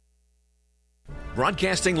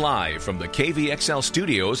Broadcasting live from the KVXL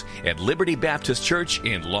studios at Liberty Baptist Church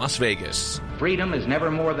in Las Vegas. Freedom is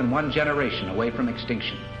never more than one generation away from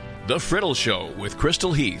extinction. The Friddle Show with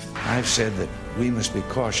Crystal Heath. I've said that we must be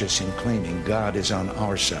cautious in claiming God is on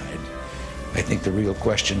our side. I think the real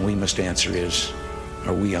question we must answer is,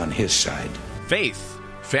 are we on His side? Faith,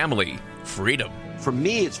 family, freedom. For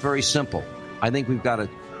me, it's very simple. I think we've got to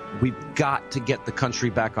get the country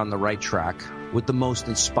back on the right track with the most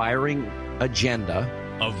inspiring agenda.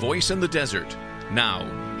 A voice in the desert.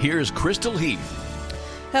 Now, here's Crystal Heath.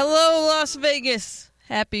 Hello, Las Vegas.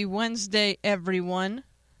 Happy Wednesday, everyone.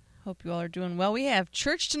 Hope you all are doing well. We have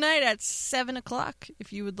church tonight at 7 o'clock.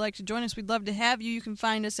 If you would like to join us, we'd love to have you. You can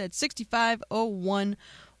find us at 6501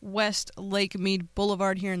 West Lake Mead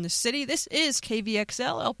Boulevard here in the city. This is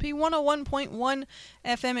KVXL LP 101.1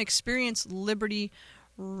 FM Experience Liberty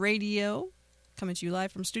Radio. Coming to you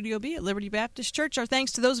live from Studio B at Liberty Baptist Church. Our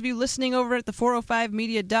thanks to those of you listening over at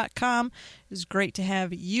the405media.com. It's great to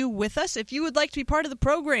have you with us. If you would like to be part of the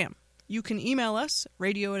program, you can email us,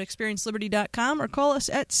 radio@experienceliberty.com, or call us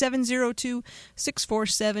at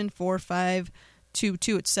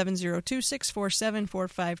 702-647-4522. It's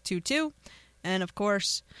 702-647-4522. And, of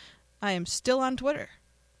course, I am still on Twitter.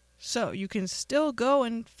 So you can still go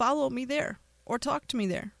and follow me there or talk to me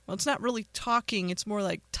there. Well, it's not really talking. It's more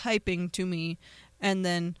like typing to me, and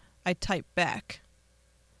then I type back.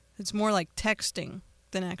 It's more like texting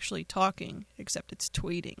than actually talking, except it's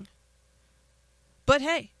tweeting. But,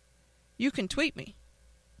 hey, you can tweet me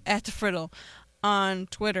at the Friddle on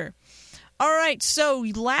Twitter. All right, so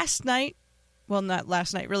last night, well, not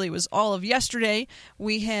last night, really, it was all of yesterday,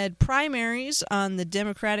 we had primaries on the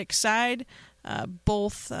Democratic side.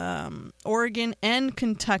 Both Oregon and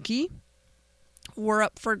Kentucky were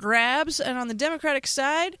up for grabs. And on the Democratic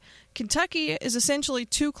side, Kentucky is essentially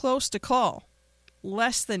too close to call.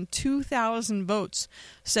 Less than 2,000 votes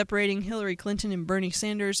separating Hillary Clinton and Bernie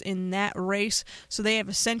Sanders in that race. So they have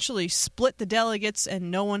essentially split the delegates,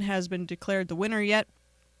 and no one has been declared the winner yet.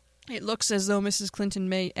 It looks as though Mrs. Clinton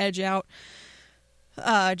may edge out,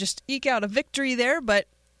 just eke out a victory there. But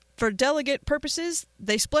for delegate purposes,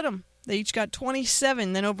 they split them. They each got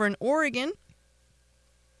 27. Then over in Oregon,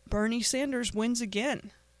 Bernie Sanders wins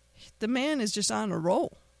again. The man is just on a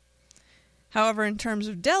roll. However, in terms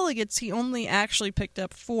of delegates, he only actually picked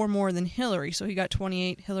up 4 more than Hillary. So he got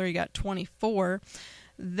 28, Hillary got 24.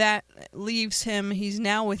 That leaves him, he's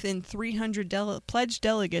now within 300 pledged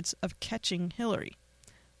delegates of catching Hillary.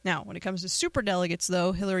 Now, when it comes to superdelegates,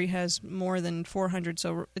 though, Hillary has more than 400,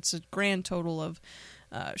 so it's a grand total of,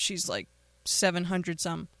 she's like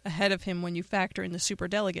 700-some ahead of him when you factor in the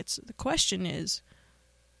superdelegates. The question is,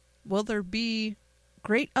 will there be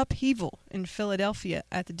great upheaval in Philadelphia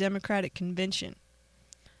at the Democratic Convention?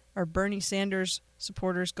 Are Bernie Sanders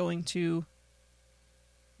supporters going to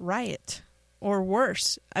riot? Or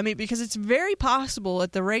worse? I mean, because it's very possible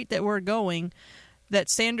at the rate that we're going that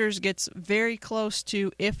Sanders gets very close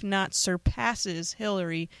to, if not surpasses,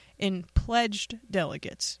 Hillary in pledged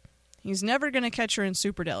delegates. He's never going to catch her in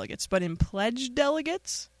superdelegates, but in pledged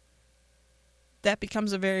delegates, that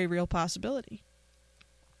becomes a very real possibility.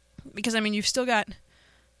 Because, I mean, you've still got,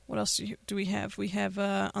 what else do we have? We have,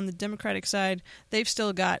 on the Democratic side, they've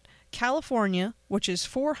still got California, which is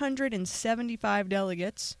 475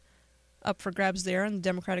 delegates up for grabs there on the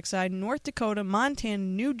Democratic side, North Dakota, Montana,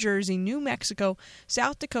 New Jersey, New Mexico,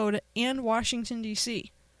 South Dakota, and Washington,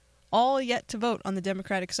 D.C. All yet to vote on the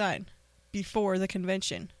Democratic side before the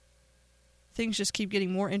convention. Things just keep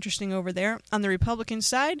getting more interesting over there. On the Republican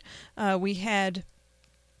side, we had,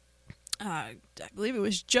 I believe it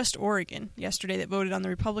was just Oregon yesterday that voted on the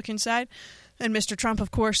Republican side. And Mr. Trump,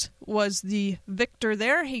 of course, was the victor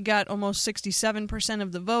there. He got almost 67%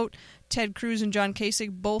 of the vote. Ted Cruz and John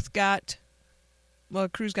Kasich both got, well,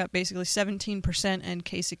 Cruz got basically 17% and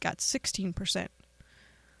Kasich got 16%.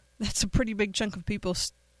 That's a pretty big chunk of people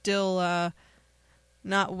still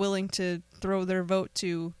not willing to throw their vote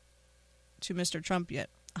to Mr. Trump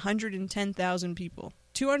yet. 110,000 people.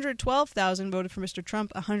 212,000 voted for Mr.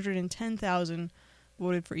 Trump. 110,000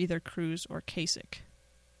 voted for either Cruz or Kasich.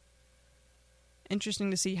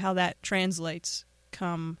 Interesting to see how that translates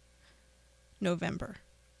come November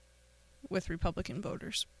with Republican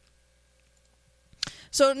voters.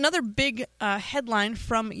 So another big headline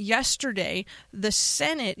from yesterday, the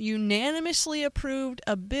Senate unanimously approved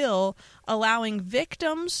a bill allowing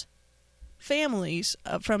victims' families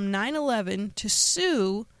from 9/11 to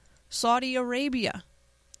sue Saudi Arabia.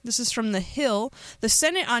 This is from The Hill. The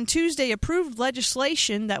Senate on Tuesday approved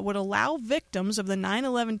legislation that would allow victims of the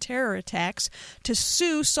 9/11 terror attacks to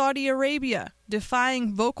sue Saudi Arabia,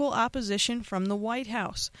 defying vocal opposition from the White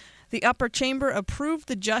House. The upper chamber approved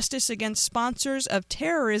the Justice Against Sponsors of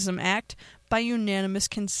Terrorism Act by unanimous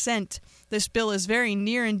consent. This bill is very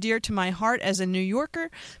near and dear to my heart as a New Yorker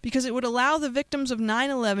because it would allow the victims of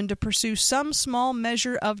 9/11 to pursue some small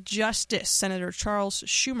measure of justice, Senator Charles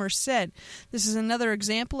Schumer said. This is another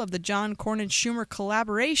example of the John Cornyn-Schumer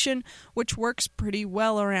collaboration, which works pretty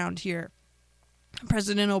well around here.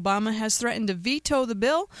 President Obama has threatened to veto the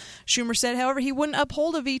bill. Schumer said, however, he wouldn't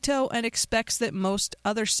uphold a veto and expects that most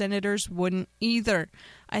other senators wouldn't either.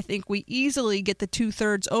 I think we easily get the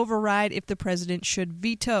 2/3 override if the president should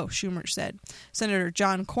veto, Schumer said. Senator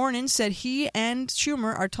John Cornyn said he and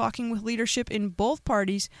Schumer are talking with leadership in both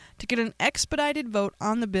parties to get an expedited vote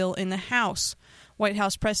on the bill in the House. White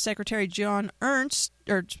House Press Secretary Josh Ernst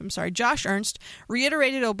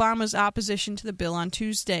reiterated Obama's opposition to the bill on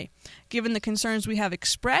Tuesday. Given the concerns we have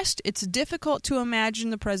expressed, it's difficult to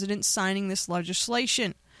imagine the president signing this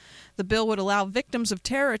legislation. The bill would allow victims of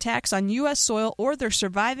terror attacks on U.S. soil or their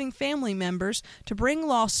surviving family members to bring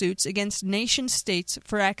lawsuits against nation-states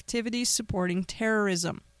for activities supporting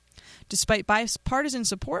terrorism. Despite bipartisan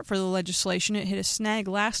support for the legislation, it hit a snag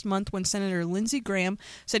last month when Senator Lindsey Graham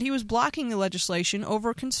said he was blocking the legislation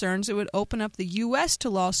over concerns it would open up the U.S. to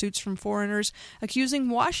lawsuits from foreigners accusing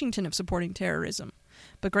Washington of supporting terrorism.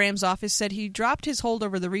 But Graham's office said he dropped his hold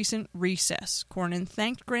over the recent recess. Cornyn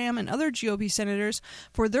thanked Graham and other GOP senators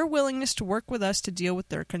for their willingness to work with us to deal with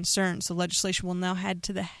their concerns. The legislation will now head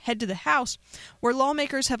to the House, where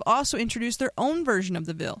lawmakers have also introduced their own version of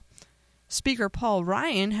the bill. Speaker Paul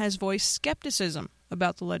Ryan has voiced skepticism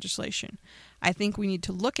about the legislation. I think we need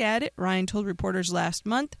to look at it, Ryan told reporters last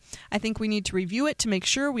month. I think we need to review it to make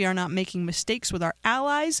sure we are not making mistakes with our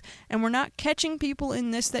allies and we're not catching people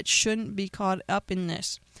in this that shouldn't be caught up in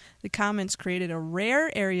this. The comments created a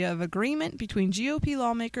rare area of agreement between GOP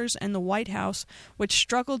lawmakers and the White House, which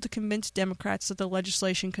struggled to convince Democrats that the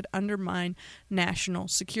legislation could undermine national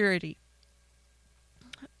security.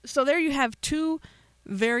 So there you have two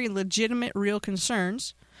very legitimate, real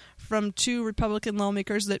concerns from two Republican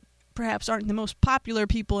lawmakers that perhaps aren't the most popular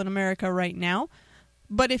people in America right now.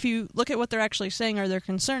 But if you look at what they're actually saying are their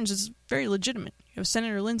concerns, it's very legitimate. You have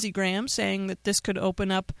Senator Lindsey Graham saying that this could open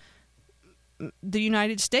up the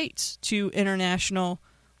United States to international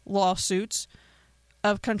lawsuits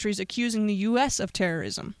of countries accusing the U.S. of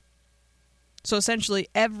terrorism. So essentially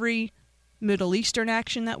every Middle Eastern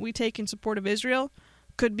action that we take in support of Israel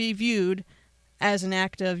could be viewed as an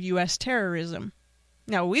act of U.S. terrorism.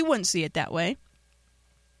 Now, we wouldn't see it that way.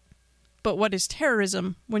 But what is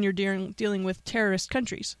terrorism when you're dealing with terrorist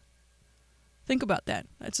countries? Think about that.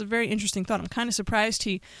 That's a very interesting thought. I'm kind of surprised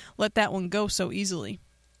he let that one go so easily.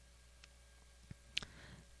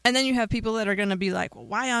 And then you have people that are going to be like, well,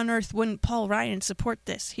 why on earth wouldn't Paul Ryan support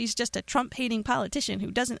this? He's just a Trump-hating politician who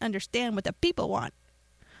doesn't understand what the people want.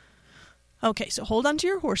 Okay, so hold on to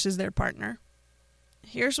your horses there, partner.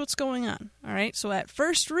 Here's what's going on, all right? So at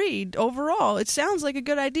first read, overall, it sounds like a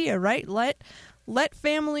good idea, right? Let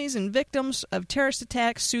families and victims of terrorist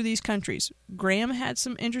attacks sue these countries. Graham had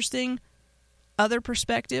some interesting other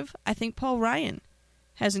perspective. I think Paul Ryan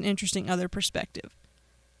has an interesting other perspective.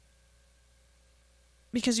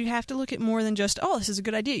 Because you have to look at more than just, oh, this is a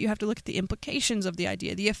good idea. You have to look at the implications of the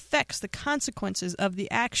idea, the effects, the consequences of the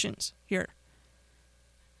actions here.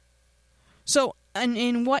 So,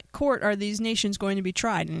 in what court are these nations going to be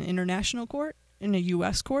tried? In an international court? In a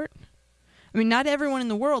U.S. court? I mean, not everyone in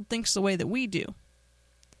the world thinks the way that we do. And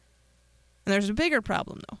there's a bigger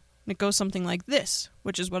problem, though. And it goes something like this,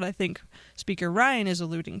 which is what I think Speaker Ryan is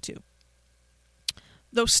alluding to.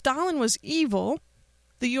 Though Stalin was evil,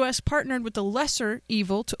 the U.S. partnered with the lesser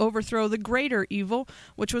evil to overthrow the greater evil,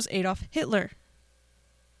 which was Adolf Hitler.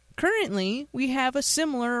 Currently, we have a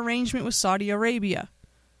similar arrangement with Saudi Arabia.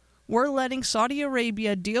 We're letting Saudi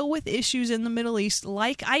Arabia deal with issues in the Middle East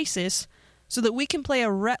like ISIS so that we can play a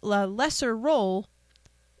lesser role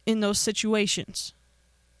in those situations.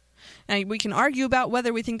 Now, we can argue about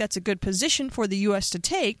whether we think that's a good position for the U.S. to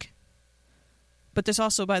take, but this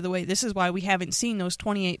also, by the way, this is why we haven't seen those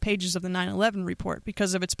 28 pages of the 9/11 report,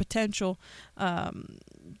 because of its potential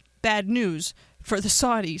bad news for the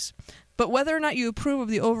Saudis. But whether or not you approve of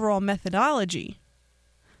the overall methodology,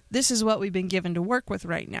 this is what we've been given to work with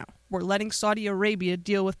right now. We're letting Saudi Arabia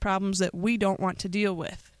deal with problems that we don't want to deal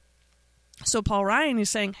with. So Paul Ryan is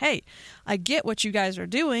saying, hey, I get what you guys are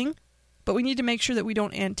doing, but we need to make sure that we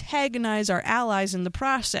don't antagonize our allies in the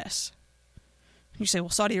process. You say, well,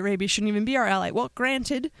 Saudi Arabia shouldn't even be our ally. Well,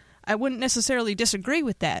 granted, I wouldn't necessarily disagree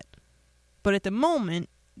with that. But at the moment,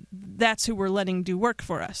 that's who we're letting do work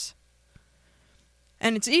for us.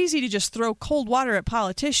 And it's easy to just throw cold water at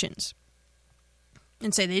politicians.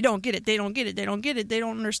 and say they don't get it, they don't get it, they don't get it, they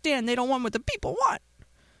don't understand, they don't want what the people want.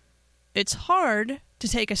 It's hard to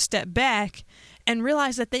take a step back and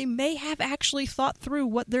realize that they may have actually thought through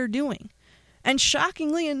what they're doing. And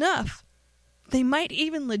shockingly enough, they might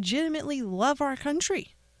even legitimately love our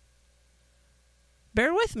country.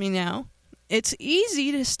 Bear with me now. It's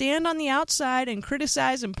easy to stand on the outside and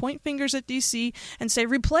criticize and point fingers at DC and say,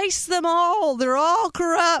 replace them all. They're all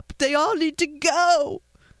corrupt. They all need to go.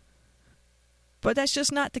 But that's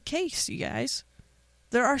just not the case, you guys.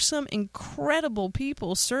 There are some incredible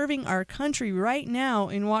people serving our country right now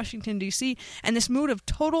in Washington, D.C., and this mood of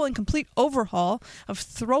total and complete overhaul, of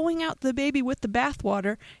throwing out the baby with the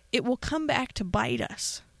bathwater, it will come back to bite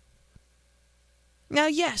us. Now,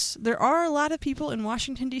 yes, there are a lot of people in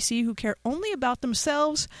Washington, D.C. who care only about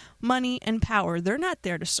themselves, money, and power. They're not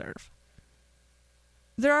there to serve.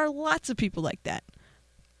 There are lots of people like that,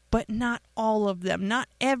 but not all of them. Not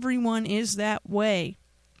everyone is that way.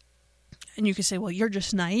 And you can say, well, you're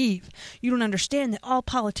just naive. You don't understand that all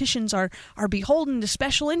politicians are beholden to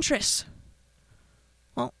special interests.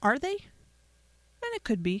 Well, are they? And it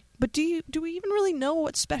could be. But do we even really know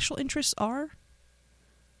what special interests are?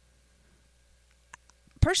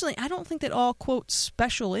 Personally, I don't think that all, quote,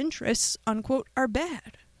 special interests, unquote, are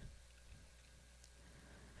bad.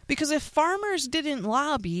 Because if farmers didn't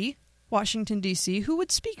lobby Washington, D.C., who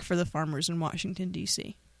would speak for the farmers in Washington,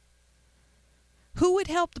 D.C.? Who would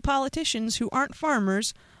help the politicians who aren't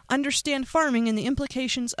farmers understand farming and the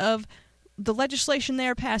implications of the legislation they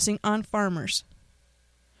are passing on farmers?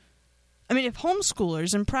 I mean, if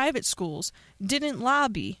homeschoolers in private schools didn't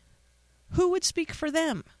lobby, who would speak for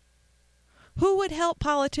them? Who would help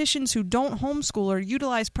politicians who don't homeschool or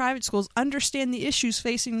utilize private schools understand the issues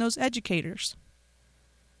facing those educators?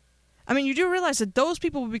 I mean, you do realize that those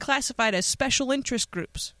people would be classified as special interest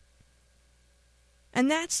groups. And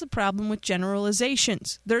that's the problem with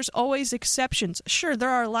generalizations. There's always exceptions. Sure, there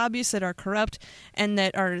are lobbyists that are corrupt and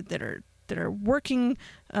that are working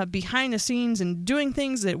behind the scenes and doing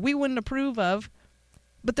things that we wouldn't approve of.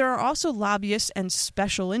 But there are also lobbyists and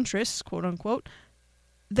special interests, quote unquote,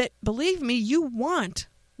 that, believe me, you want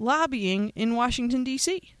lobbying in Washington,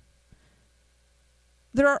 D.C.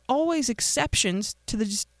 There are always exceptions to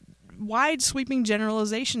the wide sweeping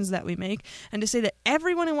generalizations that we make, and to say that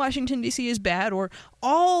everyone in Washington, D.C. is bad or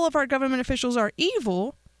all of our government officials are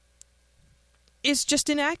evil is just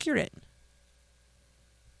inaccurate.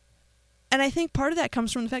 And I think part of that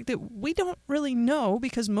comes from the fact that we don't really know,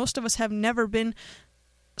 because most of us have never been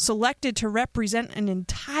selected to represent an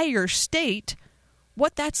entire state,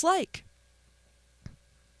 what that's like.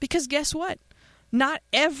 Because guess what? Not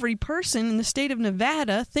every person in the state of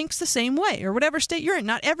Nevada thinks the same way, or whatever state you're in.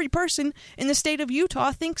 Not every person in the state of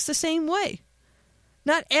Utah thinks the same way.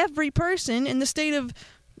 Not every person in the state of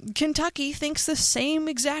Kentucky thinks the same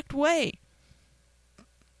exact way.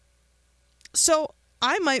 So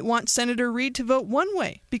I might want Senator Reid to vote one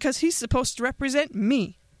way because he's supposed to represent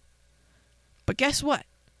me. But guess what?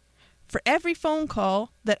 For every phone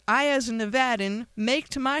call that I as a Nevadan make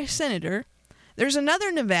to my senator, there's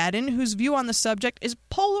another Nevadan whose view on the subject is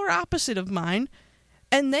polar opposite of mine,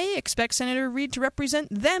 and they expect Senator Reid to represent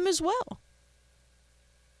them as well.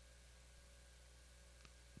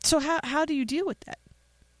 So how do you deal with that?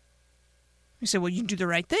 You say, well, you do the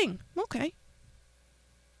right thing. Okay.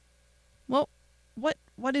 Well,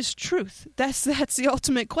 what is truth? That's the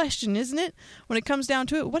ultimate question, isn't it? When it comes down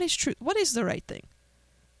to it, what is truth? What is the right thing?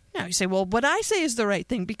 Now you say, well, what I say is the right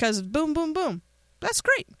thing because boom, boom, boom. That's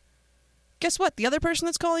great. Guess what? The other person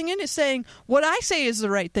that's calling in is saying, what I say is the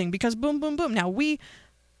right thing because boom, boom, boom. Now, we,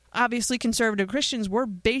 obviously conservative Christians, we're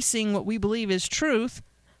basing what we believe is truth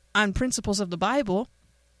on principles of the Bible.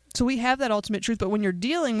 So we have that ultimate truth. But when you're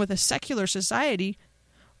dealing with a secular society,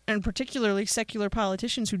 and particularly secular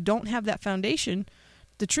politicians who don't have that foundation,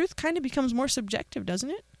 the truth kind of becomes more subjective, doesn't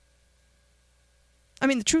it? I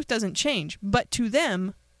mean, the truth doesn't change, but to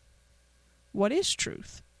them, what is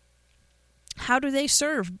truth? How do they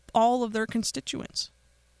serve all of their constituents?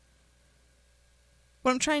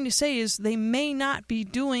 What I'm trying to say is they may not be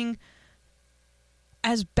doing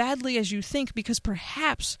as badly as you think because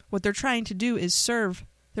perhaps what they're trying to do is serve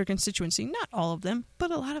their constituency. Not all of them,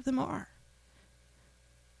 but a lot of them are.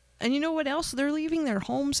 And you know what else? They're leaving their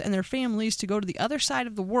homes and their families to go to the other side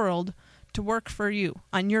of the world to work for you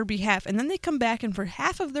on your behalf. And then they come back and for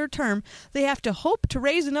half of their term, they have to hope to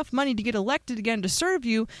raise enough money to get elected again to serve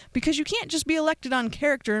you because you can't just be elected on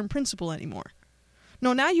character and principle anymore.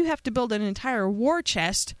 No, now you have to build an entire war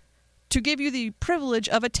chest to give you the privilege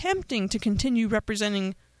of attempting to continue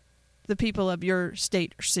representing the people of your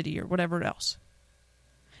state or city or whatever else.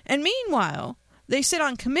 And meanwhile, they sit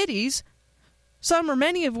on committees some or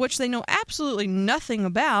many of which they know absolutely nothing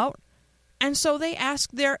about. And so they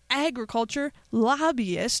ask their agriculture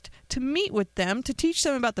lobbyist to meet with them to teach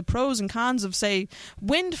them about the pros and cons of, say,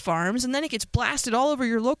 wind farms, and then it gets blasted all over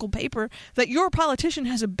your local paper that your politician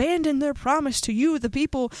has abandoned their promise to you, the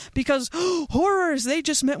people, because, horrors, they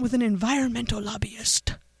just met with an environmental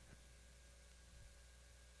lobbyist.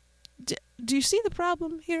 Do you see the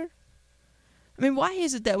problem here? I mean, why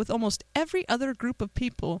is it that with almost every other group of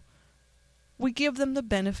people, we give them the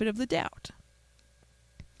benefit of the doubt?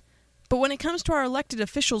 But when it comes to our elected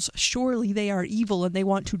officials, surely they are evil and they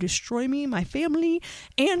want to destroy me, my family,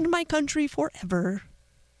 and my country forever.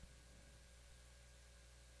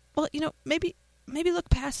 Well, maybe look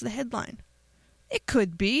past the headline. It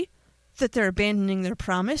could be that they're abandoning their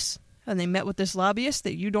promise and they met with this lobbyist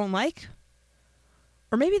that you don't like.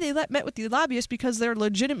 Or maybe they met with the lobbyist because they're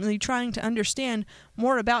legitimately trying to understand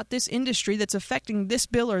more about this industry that's affecting this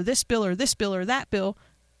bill or this bill or this bill or that bill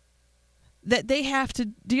that they have to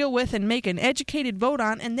deal with and make an educated vote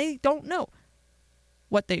on, and they don't know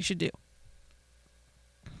what they should do.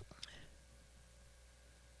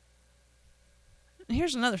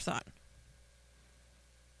 Here's another thought.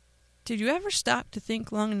 Did you ever stop to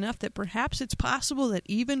think long enough that perhaps it's possible that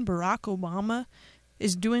even Barack Obama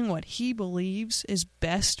is doing what he believes is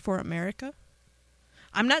best for America?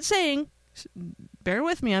 I'm not saying, bear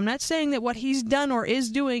with me, I'm not saying that what he's done or is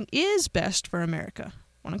doing is best for America.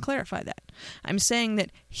 I want to clarify that. I'm saying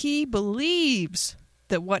that he believes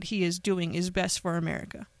that what he is doing is best for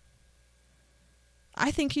America.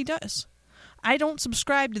 I think he does. I don't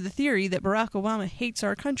subscribe to the theory that Barack Obama hates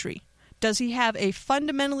our country. Does he have a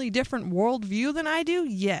fundamentally different worldview than I do?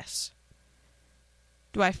 Yes.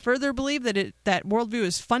 Do I further believe that that worldview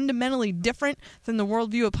is fundamentally different than the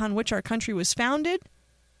worldview upon which our country was founded?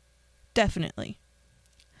 Definitely.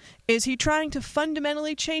 Is he trying to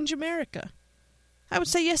fundamentally change America? I would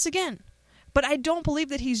say yes again. But I don't believe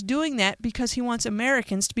that he's doing that because he wants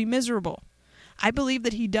Americans to be miserable. I believe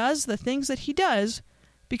that he does the things that he does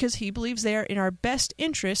because he believes they are in our best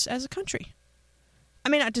interests as a country. I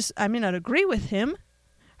may not agree with him.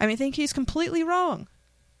 I may think he's completely wrong.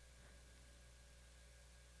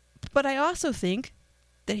 But I also think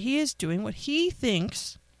that he is doing what he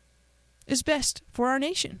thinks is best for our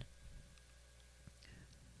nation.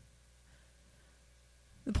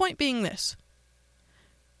 The point being this.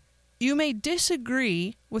 You may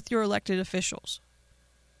disagree with your elected officials,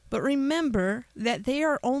 but remember that they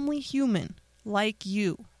are only human, like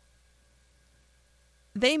you.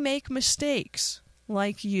 They make mistakes,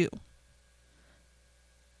 like you.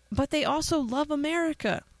 But they also love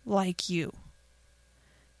America, like you.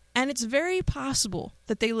 And it's very possible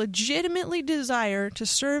that they legitimately desire to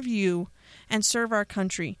serve you and serve our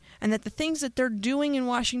country, and that the things that they're doing in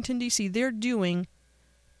Washington, D.C., they're doing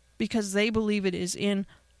because they believe it is in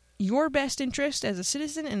your best interest as a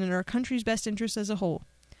citizen and in our country's best interest as a whole.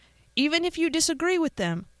 Even if you disagree with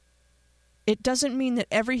them, it doesn't mean that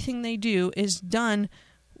everything they do is done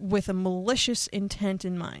with a malicious intent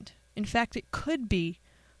in mind. In fact, it could be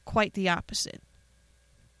quite the opposite.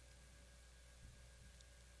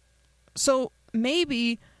 So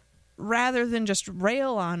maybe rather than just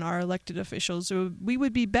rail on our elected officials, we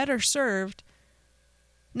would be better served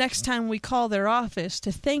next time we call their office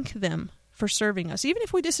to thank them for serving us, even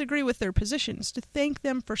if we disagree with their positions, to thank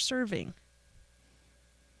them for serving,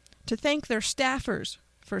 to thank their staffers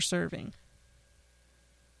for serving,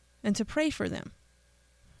 and to pray for them.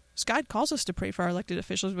 God calls us to pray for our elected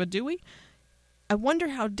officials, but do we? I wonder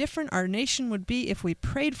how different our nation would be if we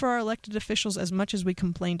prayed for our elected officials as much as we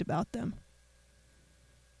complained about them.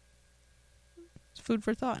 It's food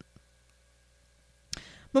for thought.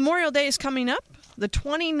 Memorial Day is coming up, the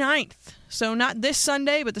 29th. So not this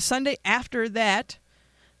Sunday, but the Sunday after that.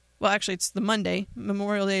 Well, actually, it's the Monday.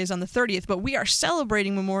 Memorial Day is on the 30th, but we are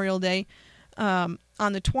celebrating Memorial Day on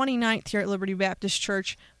the 29th here at Liberty Baptist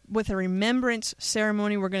Church with a remembrance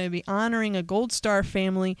ceremony. We're going to be honoring a Gold Star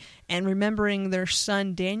family and remembering their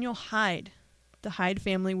son, Daniel Hyde. The Hyde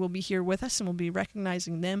family will be here with us, and we'll be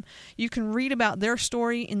recognizing them. You can read about their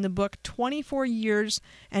story in the book 24 Years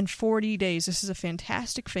and 40 Days. This is a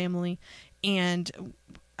fantastic family, and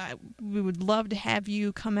we would love to have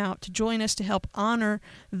you come out to join us to help honor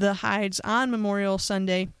the Hydes on Memorial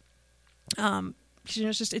Sunday.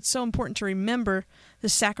 It's so important to remember the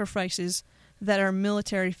sacrifices that our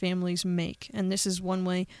military families make, and this is one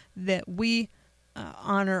way that we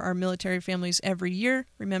honor our military families every year,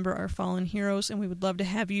 remember our fallen heroes, and we would love to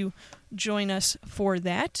have you join us for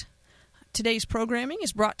that. Today's programming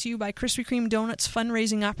is brought to you by Krispy Kreme Donuts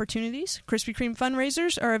fundraising opportunities. Krispy Kreme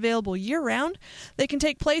fundraisers are available year-round. They can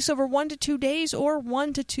take place over 1 to 2 days or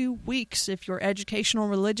 1 to 2 weeks. If your educational,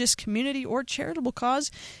 religious, community, or charitable cause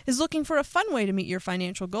is looking for a fun way to meet your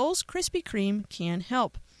financial goals, Krispy Kreme can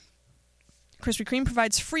help. Krispy Kreme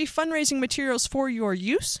provides free fundraising materials for your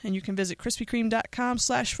use, and you can visit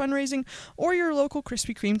krispykreme.com/fundraising or your local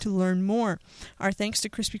Krispy Kreme to learn more. Our thanks to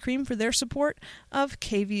Krispy Kreme for their support of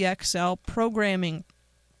KVXL programming.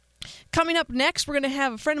 Coming up next, we're going to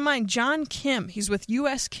have a friend of mine, John Kim. He's with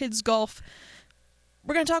U.S. Kids Golf.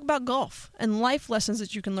 We're going to talk about golf and life lessons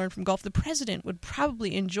that you can learn from golf. The president would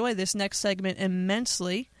probably enjoy this next segment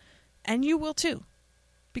immensely, and you will too,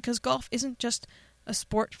 because golf isn't just a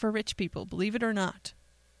sport for rich people, believe it or not.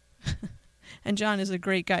 And John is a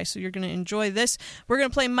great guy, so you're going to enjoy this. We're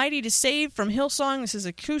going to play Mighty to Save from Hillsong. This is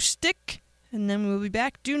acoustic, and then we'll be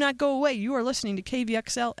back. Do not go away. You are listening to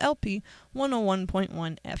KVXL LP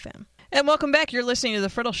 101.1 FM. And welcome back. You're listening to The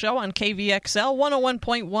Friddle Show on KVXL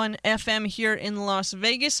 101.1 FM here in Las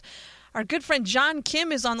Vegas. Our good friend John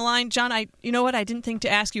Kim is on the line. John, you know what? I didn't think to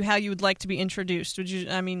ask you how you would like to be introduced. Would you?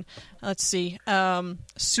 I mean, let's see.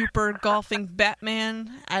 Super golfing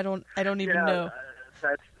Batman. I don't even know.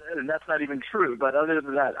 That's not even true. But other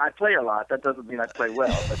than that, I play a lot. That doesn't mean I play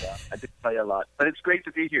well, but I do play a lot. But it's great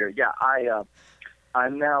to be here. Yeah,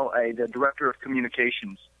 I'm now the director of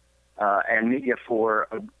communications and media for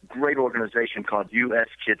a great organization called U.S.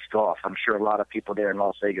 Kids Golf. I'm sure a lot of people there in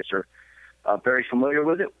Las Vegas are very familiar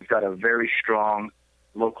with it. We've got a very strong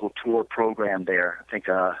local tour program there. I think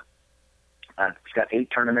it's got 8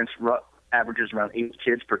 tournaments, averages around 8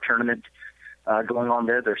 kids per tournament going on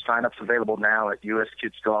there. There's sign-ups available now at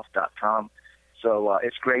uskidsgolf.com. So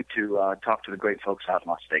it's great to talk to the great folks out in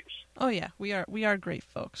Las Vegas. Oh, yeah. We are great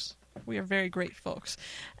folks. We are very great folks.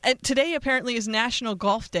 And today apparently is National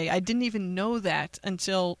Golf Day. I didn't even know that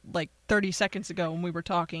until like 30 seconds ago when we were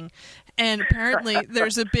talking. And apparently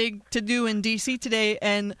there's a big to-do in D.C. today,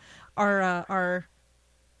 and our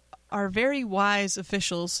very wise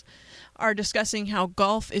officials are discussing how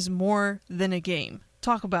golf is more than a game.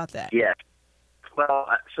 Talk about that. Yeah. Well,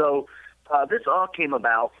 so this all came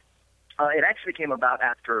about, it actually came about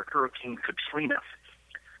after Hurricane Katrina.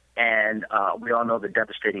 And we all know the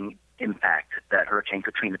devastating impact that Hurricane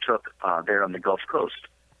Katrina took there on the Gulf Coast.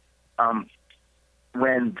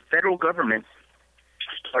 When the federal government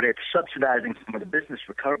started subsidizing some of the business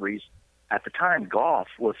recoveries, at the time, golf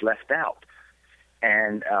was left out.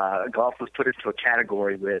 And golf was put into a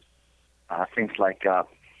category with things like,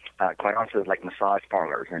 quite honestly, like massage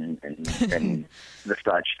parlors and the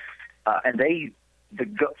such. And the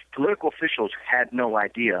political officials had no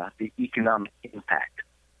idea the economic impact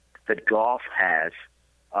that golf has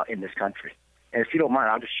in this country. And if you don't mind,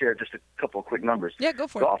 I'll just share just a couple of quick numbers. Yeah, go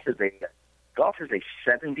for it. Golf is a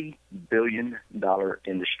 $70 billion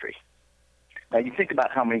industry. Now, you think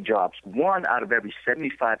about how many jobs. 1 out of every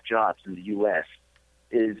 75 jobs in the U.S.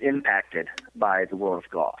 is impacted by the world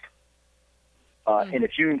of golf. And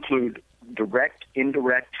if you include direct,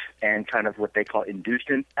 indirect, and kind of what they call induced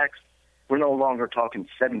impacts, we're no longer talking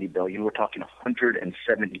 $70 billion. We're talking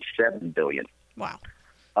 $177 billion. Wow.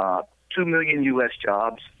 2 million U.S.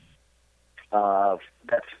 jobs.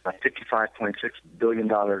 That's $55.6 billion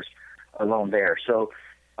alone there. So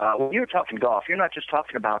when you're talking golf, you're not just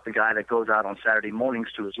talking about the guy that goes out on Saturday mornings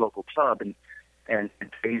to his local club and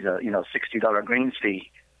pays a $60 greens fee.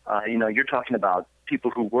 You're talking about people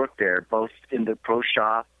who work there, both in the pro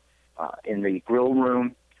shop, in the grill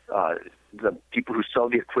room, the people who sell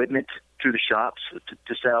the equipment to the shops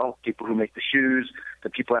to sell, people who make the shoes, the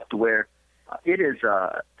people have to wear.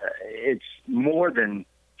 It's more than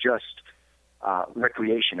just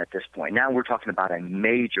recreation at this point. Now we're talking about a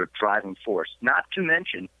major driving force. Not to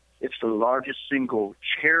mention, it's the largest single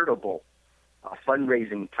charitable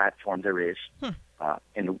fundraising platform there is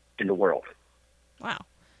in the world. Wow.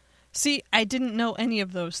 See, I didn't know any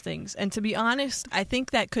of those things. And to be honest, I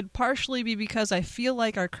think that could partially be because I feel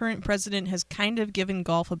like our current president has kind of given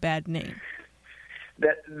golf a bad name.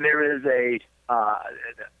 That there is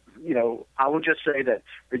I will just say that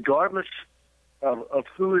regardless of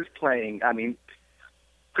who is playing, I mean,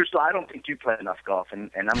 Crystal, I don't think you play enough golf, and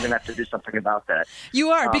I'm going to have to do something about that.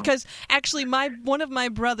 You are, because actually one of my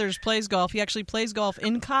brothers plays golf. He actually plays golf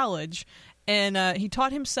in college, and he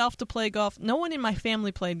taught himself to play golf. No one in my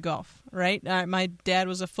family played golf, right? My dad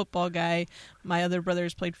was a football guy. My other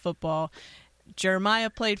brothers played football. Jeremiah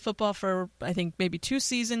played football for, I think, maybe 2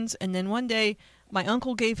 seasons, and then one day my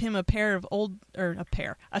uncle gave him a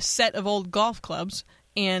set of old golf clubs,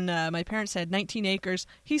 and my parents had 19 acres.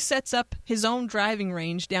 He sets up his own driving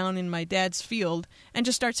range down in my dad's field and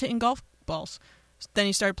just starts hitting golf balls. Then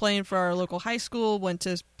he started playing for our local high school, went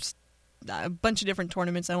to a bunch of different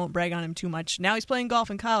tournaments. I won't brag on him too much. Now he's playing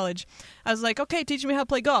golf in college. I was like, okay, teach me how to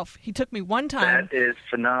play golf. He took me one time. That is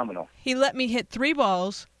phenomenal. He let me hit 3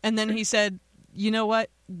 balls, and then he said, you know what?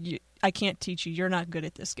 I can't teach you. You're not good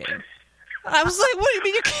at this game. I was like, what do you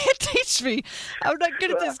mean you can't teach me? I'm not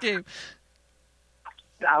good at this game.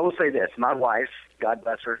 I will say this. My wife, God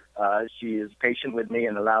bless her, she is patient with me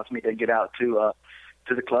and allows me to get out to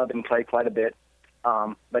the club and play quite a bit.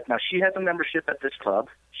 But now she has a membership at this club.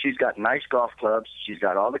 She's got nice golf clubs. She's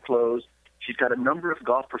got all the clothes. She's got a number of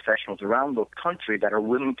golf professionals around the country that are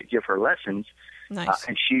willing to give her lessons. Nice.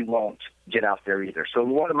 And she won't get out there either. So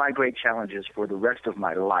one of my great challenges for the rest of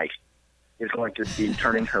my life is going to be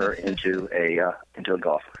turning her into a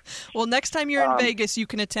golfer. Well, next time you're in Vegas, you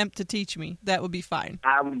can attempt to teach me. That would be fine.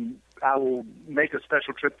 I will make a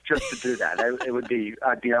special trip just to do that.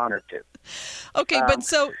 I'd be honored to. Okay, but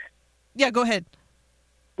so, yeah, go ahead.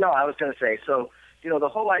 No, I was going to say, so, the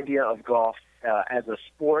whole idea of golf as a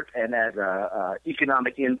sport and as a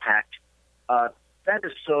economic impact, that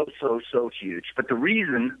is so huge. But the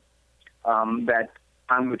reason that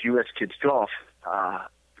I'm with U.S. Kids Golf,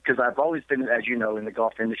 because I've always been, as you know, in the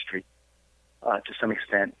golf industry to some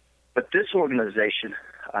extent. But this organization,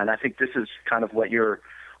 and I think this is kind of what your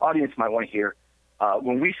audience might want to hear,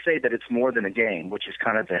 when we say that it's more than a game, which is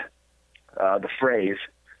kind of the phrase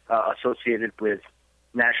associated with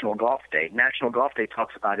National Golf Day. National Golf Day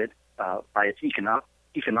talks about it by its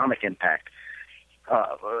economic impact.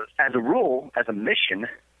 As a rule, as a mission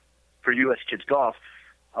for U.S. Kids Golf,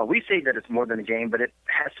 we say that it's more than a game, but it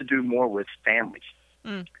has to do more with families.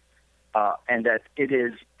 And that it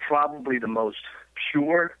is probably the most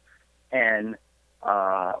pure and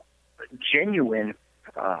genuine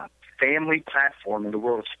family platform in the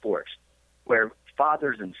world of sports, where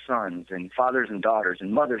fathers and sons and fathers and daughters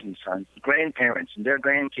and mothers and sons, grandparents and their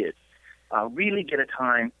grandkids really get a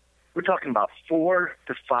time. We're talking about 4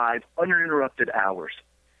 to 5 uninterrupted hours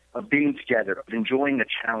of being together, of enjoying the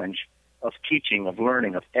challenge, of teaching, of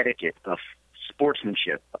learning, of etiquette, of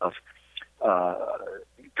sportsmanship, of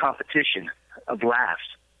competition, of laughs.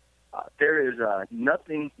 There is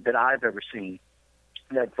nothing that I've ever seen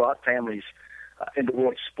that brought families in the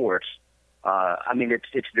world of sports. I mean,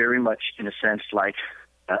 it's very much, in a sense, like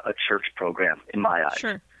a church program in my eyes.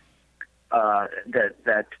 Sure.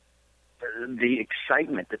 That the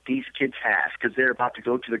excitement that these kids have because they're about to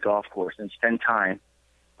go to the golf course and spend time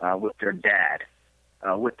with their dad,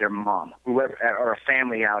 with their mom, whoever, or a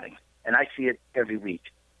family outing. And I see it every week.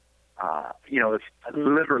 It's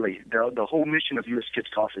literally the whole mission of U.S. Kids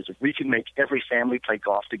Golf is if we can make every family play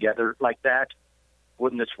golf together like that,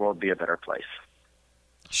 wouldn't this world be a better place?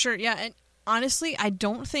 Sure, yeah. And honestly, I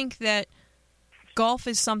don't think that golf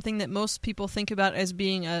is something that most people think about as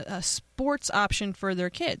being a sports option for their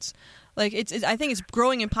kids. Like I think it's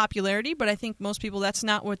growing in popularity, but I think most people, that's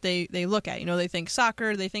not what they look at. They think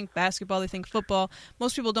soccer, they think basketball, they think football.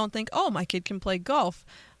 Most people don't think, oh, my kid can play golf.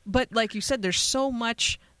 But like you said, there's so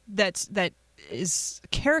much that is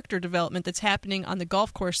character development that's happening on the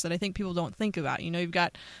golf course that I think people don't think about. You've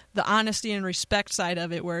got the honesty and respect side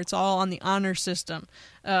of it, where it's all on the honor system.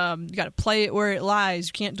 You got to play it where it lies.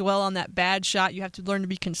 You can't dwell on that bad shot. You have to learn to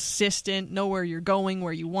be consistent, know where you're going,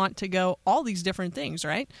 where you want to go, all these different things,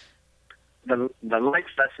 right? The life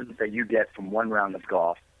lessons that you get from one round of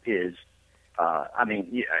golf is, I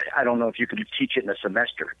don't know if you could teach it in a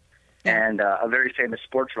semester. Yeah. And a very famous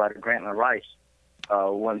sports writer, Grantland Rice,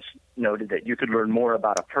 once noted that you could learn more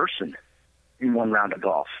about a person in one round of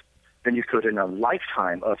golf than you could in a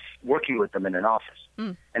lifetime of working with them in an office.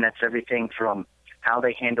 And that's everything from how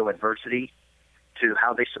they handle adversity to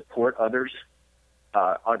how they support others.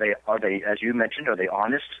 Are they, as you mentioned, are they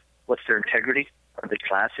honest? What's their integrity? Are they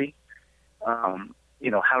classy?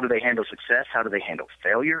 How do they handle success? How do they handle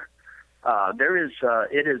failure?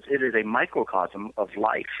 It is a microcosm of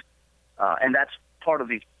life. And that's part of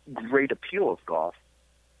the great appeal of golf.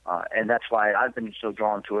 And that's why I've been so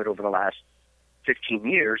drawn to it over the last 15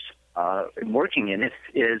 years in working in it,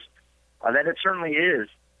 is that it certainly is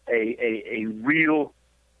a real,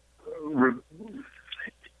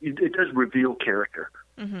 it does reveal character.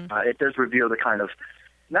 Mm-hmm. It does reveal the kind of,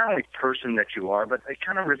 not only person that you are, but it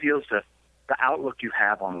kind of reveals the outlook you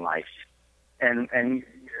have on life. And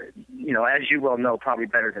as you well know, probably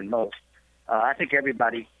better than most, I think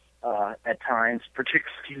everybody at times,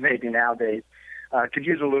 particularly maybe nowadays, could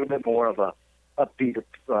use a little bit more of a upbeat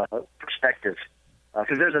perspective,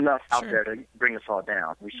 because there's enough out there to bring us all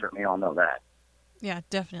down. We certainly all know that. Yeah,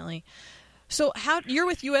 definitely. So you're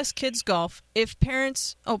with U.S. Kids Golf. If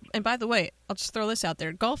parents, and by the way, I'll just throw this out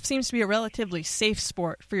there. Golf seems to be a relatively safe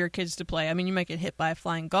sport for your kids to play. I mean, you might get hit by a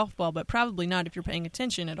flying golf ball, but probably not if you're paying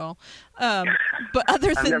attention at all. But other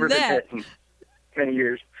I've than never that, been hit in many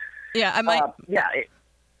years. Yeah, I might.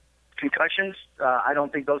 Concussions. I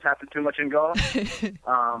don't think those happen too much in golf. There's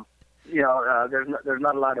not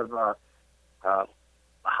a lot of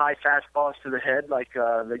high fastballs to the head like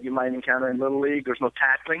that you might encounter in Little League. There's no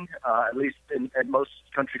tackling, at least at most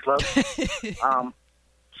country clubs.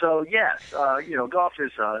 So yes, golf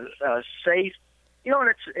is safe. And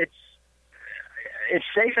it's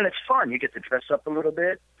safe and it's fun. You get to dress up a little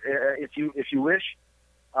bit if you wish.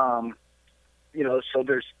 So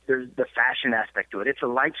there's the fashion aspect to it. It's a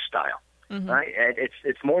lifestyle, right?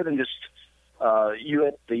 It's more than just you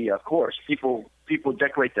at the course. People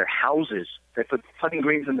decorate their houses. They put putting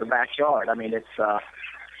greens in their backyard. I mean,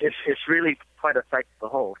 it's really quite a sight to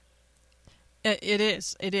behold. It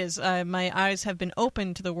is. My eyes have been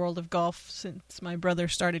open to the world of golf since my brother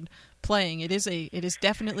started playing. It is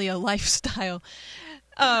definitely a lifestyle.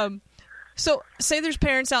 So say there's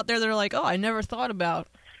parents out there that are like, oh, I never thought about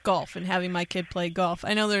golf and having my kid play golf.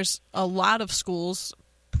 I know there's a lot of schools,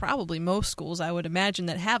 probably most schools, I would imagine,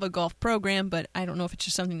 that have a golf program, but I don't know if it's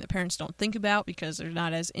just something that parents don't think about because they're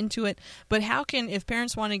not as into it. But if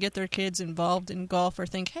parents want to get their kids involved in golf or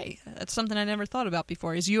think, hey, that's something I never thought about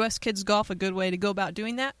before, is U.S. Kids Golf a good way to go about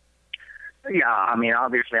doing that? Yeah, I mean,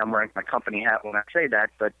 obviously I'm wearing my company hat when I say that,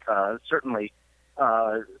 but certainly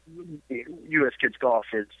U.S. Kids Golf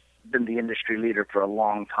has been the industry leader for a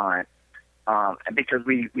long time. Because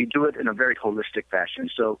we do it in a very holistic fashion.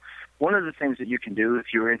 So one of the things that you can do if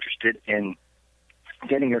you're interested in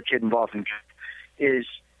getting your kid involved in is,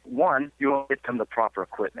 one, you'll get them the proper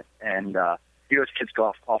equipment. And U.S. Kids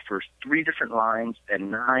Golf offers 3 different lines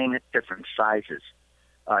and 9 different sizes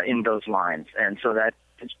in those lines. And so that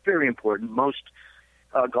is very important. Most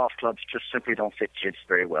golf clubs just simply don't fit kids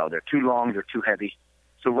very well. They're too long, they're too heavy.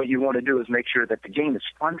 So what you want to do is make sure that the game is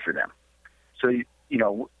fun for them. So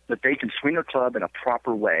that they can swing a club in a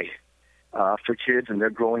proper way for kids and their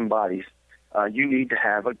growing bodies. You need to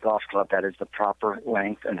have a golf club that is the proper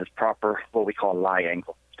length and is proper what we call lie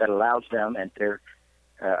angle that allows them at their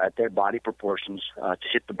body proportions to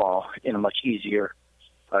hit the ball in a much easier,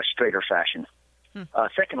 straighter fashion.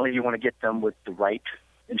 Secondly, you want to get them with the right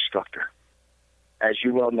instructor. As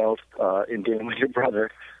you well know, in dealing with your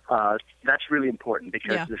brother, that's really important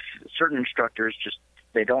because certain instructors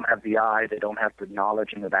they don't have the eye, they don't have the knowledge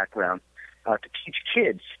and the background to teach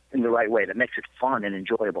kids in the right way that makes it fun and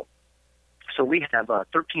enjoyable. So we have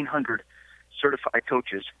 1,300 certified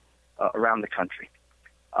coaches around the country.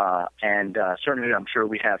 And certainly I'm sure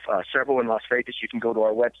we have several in Las Vegas. You can go to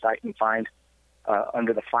our website and find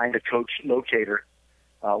under the Find a Coach locator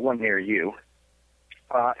one near you.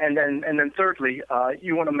 And then thirdly,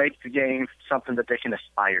 you want to make the game something that they can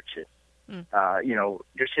aspire to.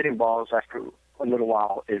 Just hitting balls after a little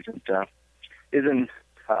while isn't that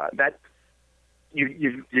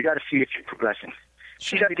you got to see if you're progressing.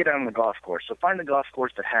 Sure. You got to get out on the golf course. So find the golf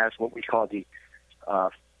course that has what we call the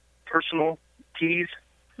personal tees.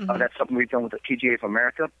 That's something we've done with the PGA of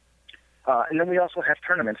America. And then we also have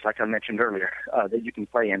tournaments, like I mentioned earlier, that you can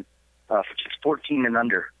play in for just 14 and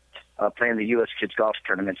under, playing the U.S. Kids Golf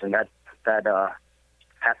tournaments, and that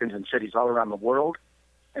happens in cities all around the world.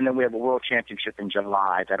 And then we have a World Championship in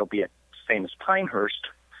July that'll be at famous Pinehurst.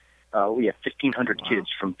 We have 1,500 kids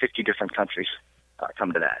from 50 different countries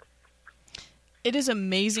come to that. It is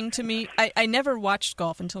amazing to me. I never watched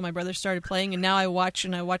golf until my brother started playing, and now I watch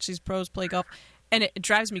these pros play golf, and it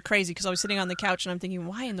drives me crazy because I was sitting on the couch and I'm thinking,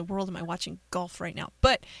 why in the world am I watching golf right now?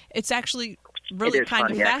 But it's actually really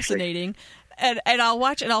kind of fascinating. And I'll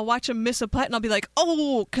watch him miss a putt, and I'll be like,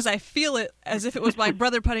 oh, because I feel it as if it was my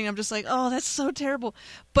brother putting. I'm just like, oh, that's so terrible.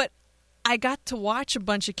 But I got to watch a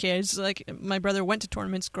bunch of kids. Like, my brother went to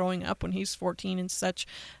tournaments growing up when he's 14 and such.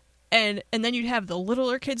 And then you'd have the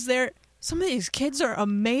littler kids there. Some of these kids are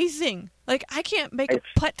amazing. Like, I can't make a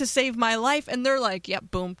putt to save my life, and they're like,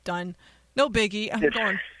 yep, boom, done. No biggie. I'm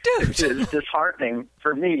going, dude. It's disheartening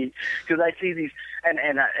for me because I see these, and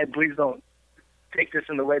please don't take this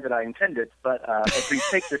in the way that I intended, but please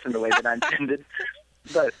take this in the way that I intended.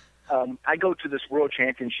 But I go to this World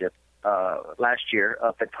Championship last year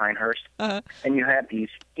up at Pinehurst, and you have these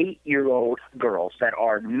 8-year-old girls that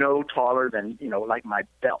are no taller than, like my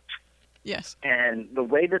belt. Yes. And the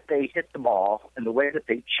way that they hit the ball and the way that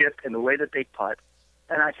they chip and the way that they putt,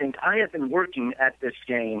 and I think I have been working at this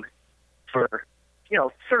game for,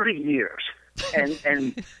 30 years.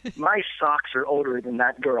 And my socks are older than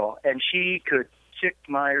that girl, and she could kick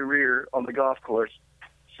my rear on the golf course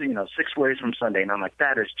 6 ways from Sunday, and I'm like,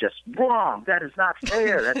 that is just wrong. That is not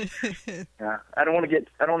fair. That's, I don't want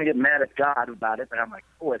to get mad at God about it, but I'm like,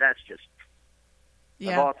 boy, that's just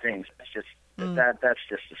of all things. That's just that's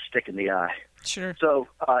just a stick in the eye. Sure. So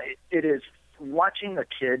it is watching a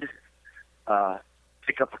kid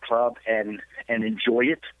pick up a club and enjoy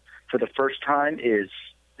it for the first time is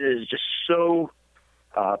just so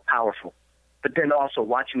powerful. But then also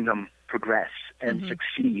watching them progress and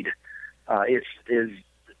succeed is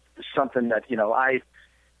something that,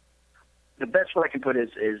 the best way I can put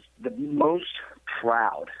it is the most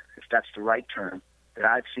proud, if that's the right term, that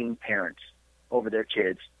I've seen parents over their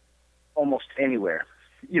kids almost anywhere.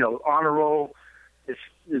 Honor roll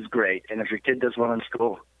is great, and if your kid does well in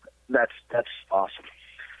school, that's awesome.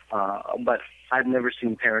 But I've never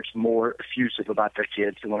seen parents more effusive about their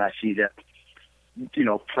kids than when I see them,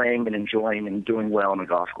 playing and enjoying and doing well on a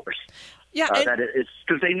golf course. Yeah, that it's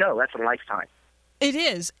because they know that's a lifetime. It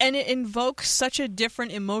is, and it invokes such a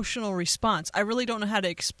different emotional response. I really don't know how to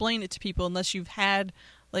explain it to people unless you've had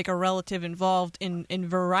like a relative involved in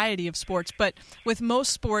variety of sports. But with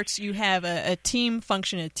most sports, you have a team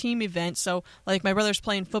function, a team event. So like my brother's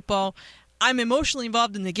playing football, I'm emotionally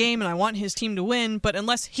involved in the game and I want his team to win, but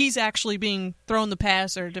unless he's actually being thrown the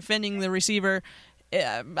pass or defending the receiver,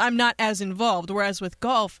 I'm not as involved. Whereas with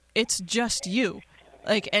golf, it's just you.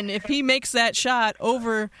 And if he makes that shot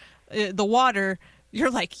over the water, you're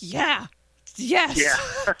like, yes,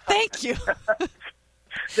 thank you.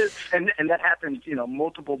 and that happens,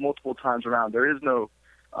 multiple times around. There's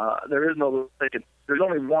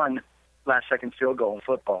only one last-second field goal in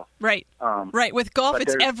football. Right. Right. With golf,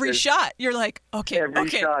 it's every shot. You're like, okay. Every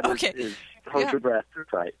shot is hold your breath.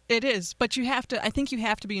 Right. It is, but I think you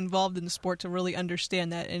have to be involved in the sport to really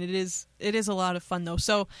understand that, and it is a lot of fun though.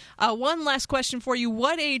 So, one last question for you: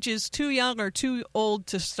 what age is too young or too old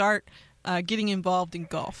to start getting involved in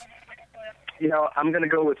golf? I'm going to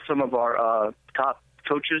go with some of our top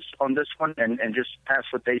coaches on this one, and just pass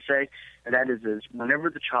what they say, and that is whenever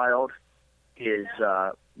the child is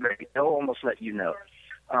ready, they'll almost let you know.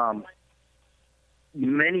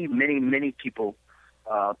 Many people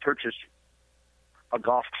purchase a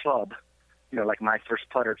golf club, like my first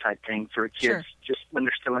putter type thing for kids, just when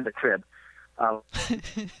they're still in the crib.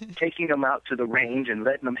 Taking them out to the range and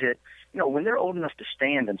letting them hit. When they're old enough to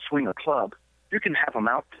stand and swing a club, you can have them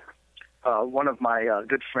out there. One of my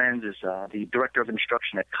good friends is the director of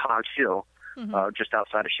instruction at Cog Hill, just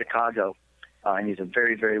outside of Chicago, and he's a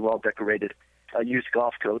very, very well-decorated youth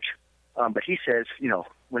golf coach. But he says,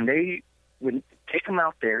 when take them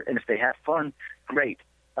out there, and if they have fun, great.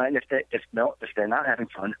 And if they're not having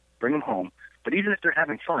fun, bring them home. But even if they're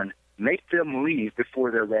having fun, make them leave before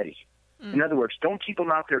they're ready. In other words, don't keep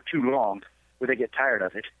them out there too long where they get tired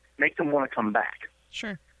of it. Make them want to come back.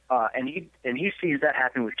 Sure. And he sees that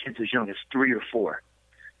happen with kids as young as 3 or 4.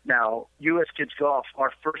 Now, U.S. Kids Golf,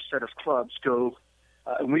 our first set of clubs go,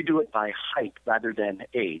 and we do it by height rather than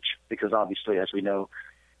age, because obviously, as we know,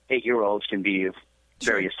 8-year-olds can be of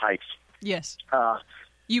various heights. Yes.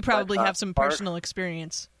 You probably have some personal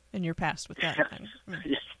experience in your past with that.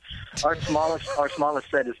 Yes. Our smallest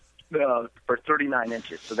set is for 39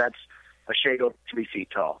 inches, so that's a shade over 3 feet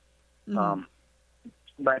tall.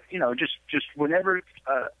 But just whenever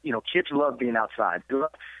kids love being outside, they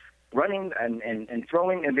love running and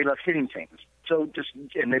throwing, and they love hitting things. So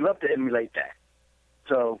and they love to emulate that.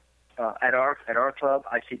 So at our club,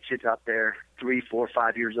 I see kids out there 3, 4,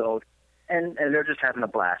 5 years old, and they're just having a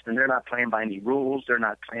blast. And they're not playing by any rules. They're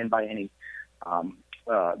not playing by any.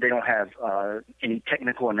 They don't have any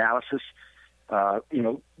technical analysis.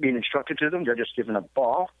 Being instructed to them. They're just given a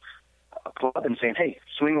ball, a club, and saying, "Hey,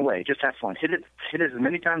 swing away. Just have fun. Hit it as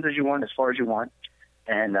many times as you want, as far as you want."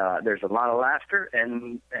 And there's a lot of laughter,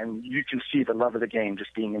 and you can see the love of the game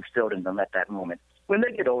just being instilled in them at that moment. When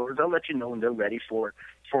they get older, they'll let you know when they're ready for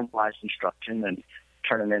formalized instruction and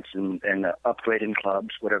tournaments and upgrading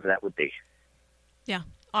clubs, whatever that would be. Yeah,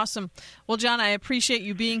 awesome. Well, John, I appreciate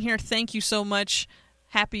you being here. Thank you so much.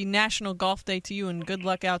 Happy National Golf Day to you, and good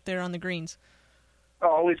luck out there on the greens. Oh,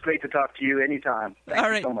 always great to talk to you anytime.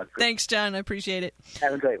 Thank you so much. Thanks, John. I appreciate it.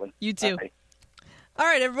 Have a great one. You too. Bye. All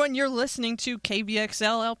right, everyone, you're listening to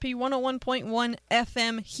KVXL LP 101.1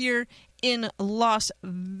 FM here in Las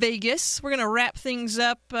Vegas. We're going to wrap things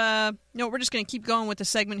up. We're just going to keep going with the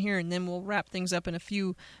segment here, and then we'll wrap things up in a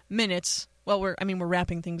few minutes. Well, we're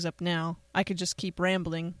wrapping things up now. I could just keep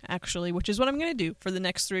rambling, actually, which is what I'm going to do for the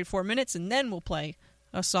next 3 to 4 minutes, and then we'll play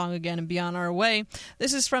a song again and be on our way.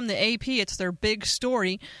 This is from the AP. It's their big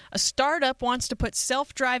story. A startup wants to put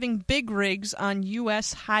self-driving big rigs on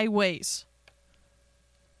U.S. highways.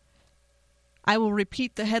 I will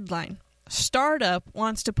repeat the headline. A startup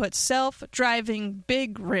wants to put self-driving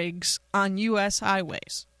big rigs on U.S.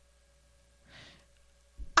 highways.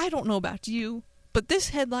 I don't know about you, but this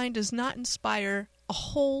headline does not inspire a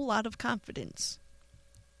whole lot of confidence.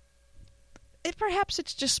 Perhaps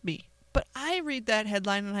it's just me, but I read that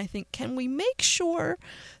headline and I think, can we make sure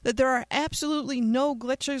that there are absolutely no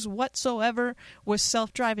glitches whatsoever with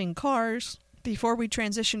self-driving cars before we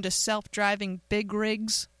transition to self-driving big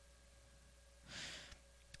rigs?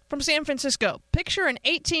 From San Francisco, picture an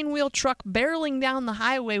 18-wheel truck barreling down the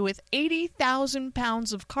highway with 80,000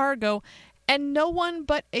 pounds of cargo and no one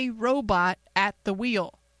but a robot at the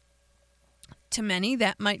wheel. To many,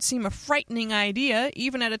 that might seem a frightening idea,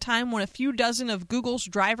 even at a time when a few dozen of Google's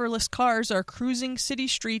driverless cars are cruising city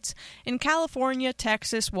streets in California,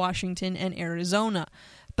 Texas, Washington, and Arizona.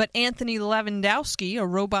 But Anthony Lewandowski, a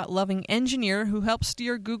robot-loving engineer who helps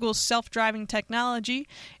steer Google's self-driving technology,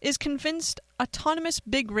 is convinced autonomous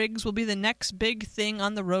big rigs will be the next big thing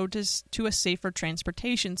on the road to a safer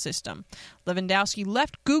transportation system. Lewandowski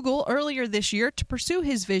left Google earlier this year to pursue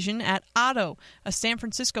his vision at Otto, a San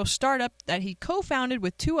Francisco startup that he co-founded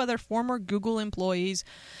with two other former Google employees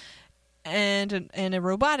and a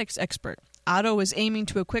robotics expert. Otto is aiming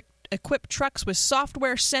to equip trucks with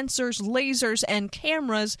software, sensors, lasers, and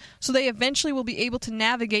cameras so they eventually will be able to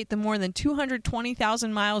navigate the more than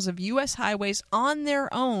 220,000 miles of U.S. highways on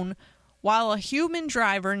their own while a human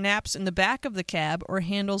driver naps in the back of the cab or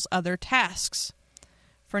handles other tasks.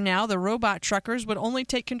 For now, the robot truckers would only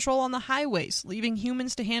take control on the highways, leaving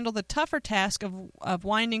humans to handle the tougher task of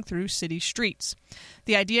winding through city streets.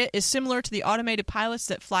 The idea is similar to the automated pilots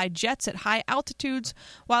that fly jets at high altitudes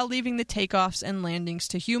while leaving the takeoffs and landings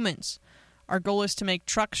to humans. Our goal is to make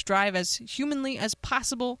trucks drive as humanly as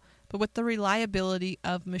possible, but with the reliability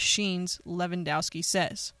of machines, Lewandowski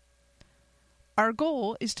says. Our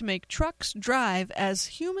goal is to make trucks drive as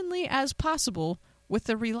humanly as possible with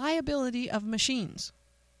the reliability of machines.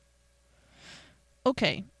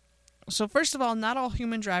 Okay, so first of all, not all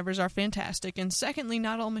human drivers are fantastic, and secondly,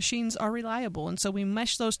 not all machines are reliable, and so we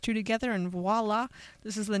mesh those two together, and voila,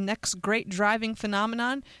 this is the next great driving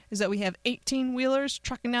phenomenon, is that we have 18-wheelers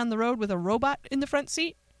trucking down the road with a robot in the front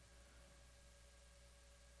seat.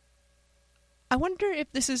 I wonder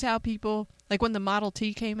if this is how people, like when the Model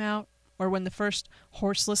T came out, or when the first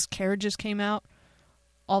horseless carriages came out,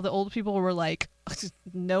 all the old people were like,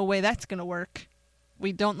 no way that's going to work.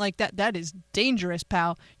 We don't like that. That is dangerous,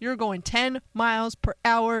 pal. You're going 10 miles per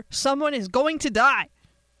hour. Someone is going to die.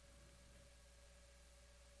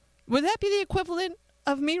 Would that be the equivalent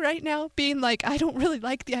of me right now being like, I don't really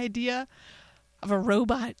like the idea of a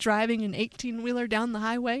robot driving an 18-wheeler down the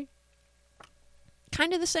highway?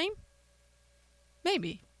 Kind of the same?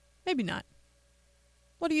 Maybe. Maybe not.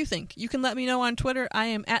 What do you think? You can let me know on Twitter. I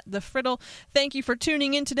am at The Friddle. Thank you for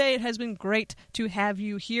tuning in today. It has been great to have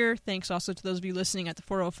you here. Thanks also to those of you listening at the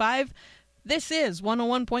 405. This is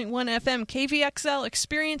 101.1 FM KVXL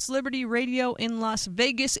Experience Liberty Radio in Las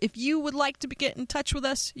Vegas. If you would like to get in touch with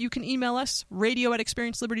us, you can email us,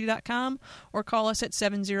 radio@experienceliberty.com, or call us at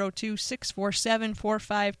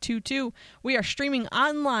 702-647-4522. We are streaming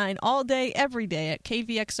online all day, every day at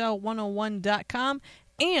kvxl101.com,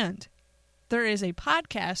 and there is a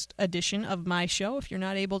podcast edition of my show. If you're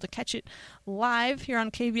not able to catch it live here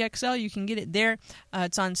on KVXL, you can get it there.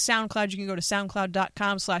 It's on SoundCloud. You can go to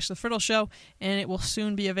soundcloud.com/The Friddle Show, and it will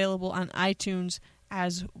soon be available on iTunes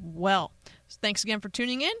as well. So thanks again for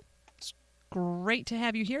tuning in. It's great to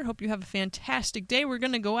have you here. Hope you have a fantastic day. We're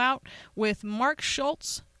going to go out with Mark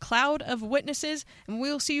Schultz, Cloud of Witnesses, and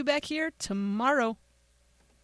we'll see you back here tomorrow.